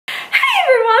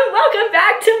welcome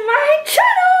back to my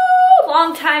channel!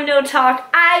 Long time no talk.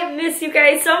 I miss you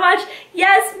guys so much.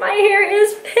 Yes, my hair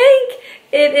is pink.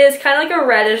 It is kind of like a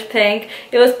reddish pink.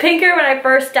 It was pinker when I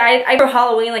first dyed it. For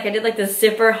Halloween, like I did like the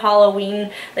zipper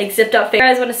Halloween, like zipped up face. If you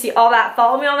guys want to see all that,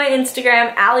 follow me on my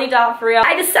Instagram, Allie.forreal.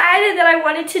 I decided that I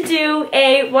wanted to do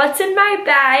a what's in my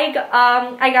bag.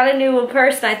 I got a new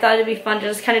purse and I thought it'd be fun to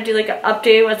just kind of do like an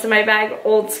update, what's in my bag,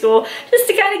 old school, just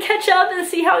to kind of catch up and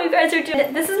see how you guys are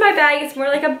doing. This is my bag. It's more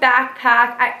like a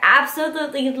backpack. I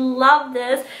absolutely love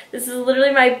this. This is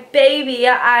literally my baby.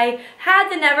 I had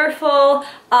the Neverfull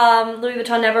Louis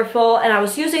Vuitton Neverfull, and I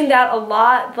was using that a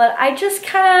lot, but I just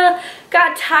kind of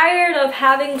got tired of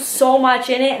having so much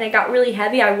in it, and it got really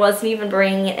heavy. I wasn't even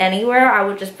bringing it anywhere. I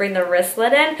would just bring the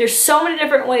wristlet in. There's so many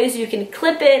different ways you can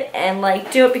clip it and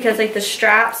like do it, because like the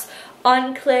straps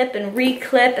unclip and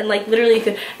reclip, and like literally you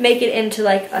could make it into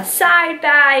like a side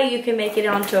bag. You can make it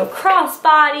onto a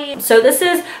crossbody. So this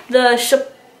is the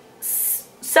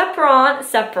Sperone,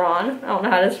 I don't know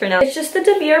how to pronounce it. It's just the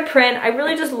damier print. I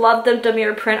really just love the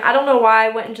damier print. I don't know why I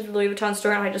went into the Louis Vuitton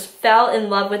store and I just fell in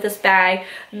love with this bag.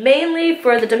 Mainly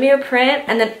for the damier print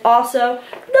and then also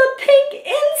the pink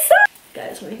inside.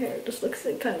 Guys, my hair just looks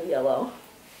like kind of yellow.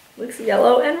 Looks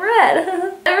yellow and red.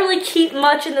 I don't really keep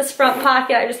much in this front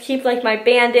pocket. I just keep like my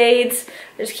band-aids.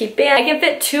 I just keep I can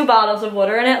fit 2 bottles of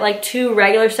water in it, like 2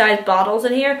 regular sized bottles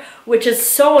in here, which is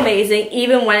so amazing.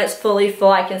 Even when it's fully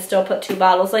full, I can still put 2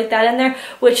 bottles like that in there,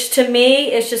 which to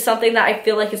me is just something that I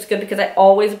feel like is good, because I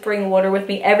always bring water with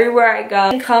me everywhere I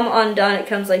go. Come undone, it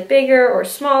comes like bigger or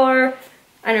smaller.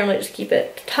 I normally just keep it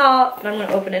at the top, but I'm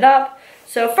gonna open it up.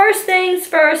 So first things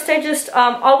first, I just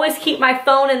always keep my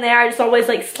phone in there. I just always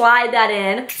like slide that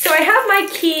in. So I have my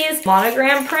keys,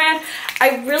 monogram print.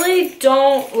 I really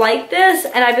don't like this,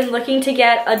 and I've been looking to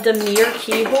get a damier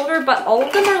key holder, but all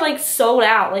of them are like sold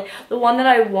out. Like the one that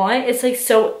I want, it's like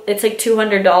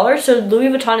 $200. So Louis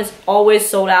Vuitton is always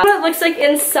sold out. What it looks like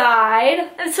inside.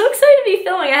 I'm so excited to be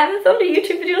filming. I haven't filmed a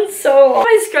YouTube video in so long.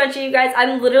 My scrunchie, you guys,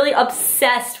 I'm literally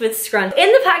obsessed with scrunchies.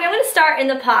 In the pocket, I'm gonna start in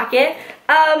the pocket.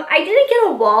 I didn't get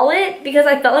a wallet because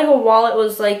I felt like a wallet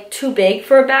was like too big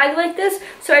for a bag like this.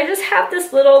 So I just have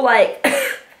this little like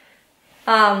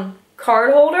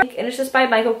card holder, and it's just by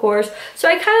Michael Kors. So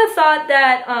I kind of thought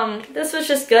that this was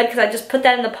just good because I just put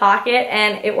that in the pocket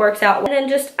and it works out. And then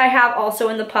just I have also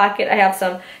in the pocket, I have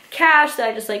some cash that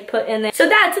I just like put in there. So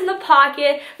that's in the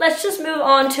pocket. Let's just move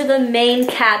on to the main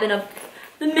cabin of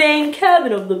the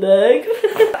bag.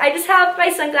 I just have my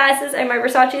sunglasses and my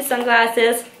Versace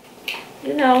sunglasses.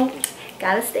 You know,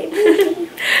 gotta stay.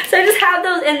 So I just have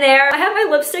those in there. I have my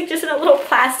lipstick just in a little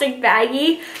plastic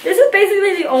baggie. This is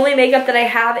basically the only makeup that I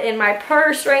have in my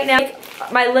purse right now.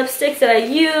 My lipsticks that I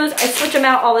use, I switch them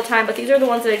out all the time, but these are the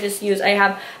ones that I just use. I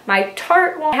have my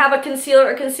Tarte one. I have a concealer.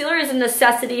 A concealer is a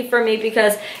necessity for me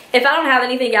because if I don't have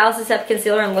anything else except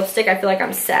concealer and lipstick, I feel like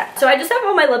I'm set. So I just have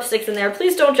all my lipsticks in there.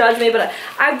 Please don't judge me, but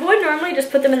I would normally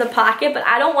just put them in the pocket, but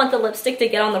I don't want the lipstick to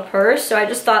get on the purse, so I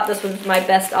just thought this was my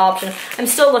best option. I'm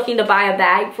still looking to buy a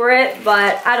bag for it,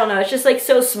 but I don't know. It's just like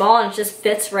so small and it just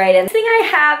fits right in. The thing I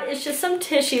have is just some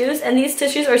tissues, and these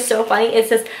tissues are so funny. It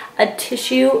says a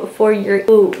tissue for your,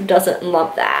 who doesn't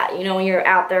love that? You know, when you're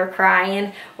out there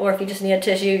crying, or if you just need a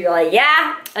tissue, you're like,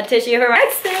 yeah, a tissue for my.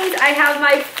 Next things, I have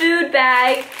my food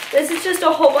bag. This is just a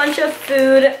whole bunch of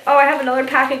food. Oh, I have another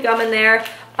pack of gum in there.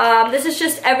 This is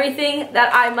just everything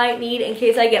that I might need in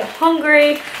case I get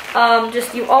hungry.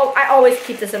 I always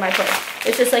keep this in my purse.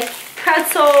 It's just like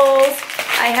pretzels.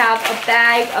 I have a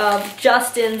bag of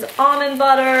Justin's almond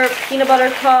butter, peanut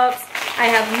butter cups. I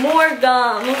have more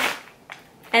gum.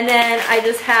 And then I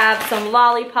just have some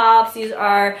lollipops. These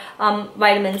are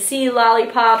vitamin C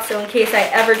lollipops. So in case I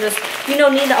ever just, you know,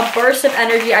 need a burst of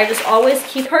energy, I just always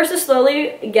keep. Purse is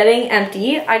slowly getting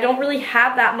empty. I don't really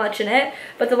have that much in it.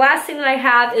 But the last thing that I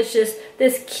have is just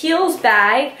this Kiehl's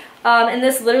bag. And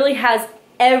this literally has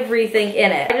everything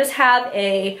in it. I just have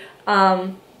a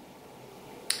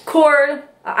cord,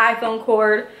 an iPhone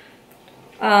cord.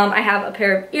 I have a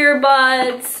pair of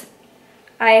earbuds.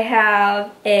 I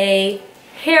have a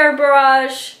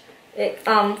hairbrush. It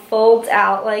folds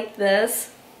out like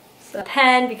this. So a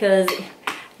pen, because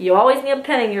you always need a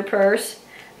pen in your purse.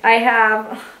 I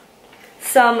have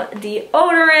some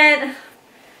deodorant,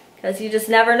 because you just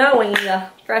never know when you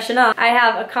freshen up. I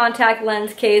have a contact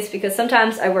lens case because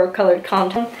sometimes I wear colored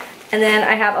contacts. And then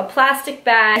I have a plastic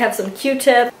bag. I have some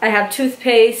Q-tips. I have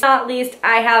toothpaste. Not least,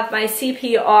 I have my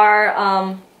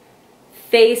CPR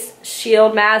face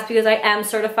shield mask because I am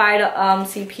certified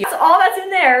CPR. That's all that's in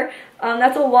there.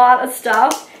 That's a lot of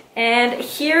stuff. And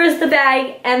here's the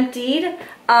bag emptied.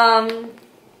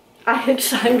 I'm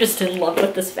just in love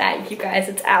with this bag, you guys.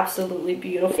 It's absolutely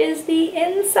beautiful. Is the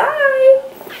inside.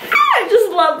 I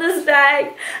just love this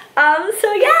bag.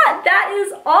 So yeah, that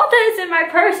is all that is in my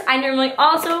purse. I normally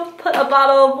also put a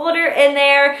bottle of water in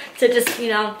there to just, you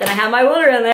know, then I have my water in there.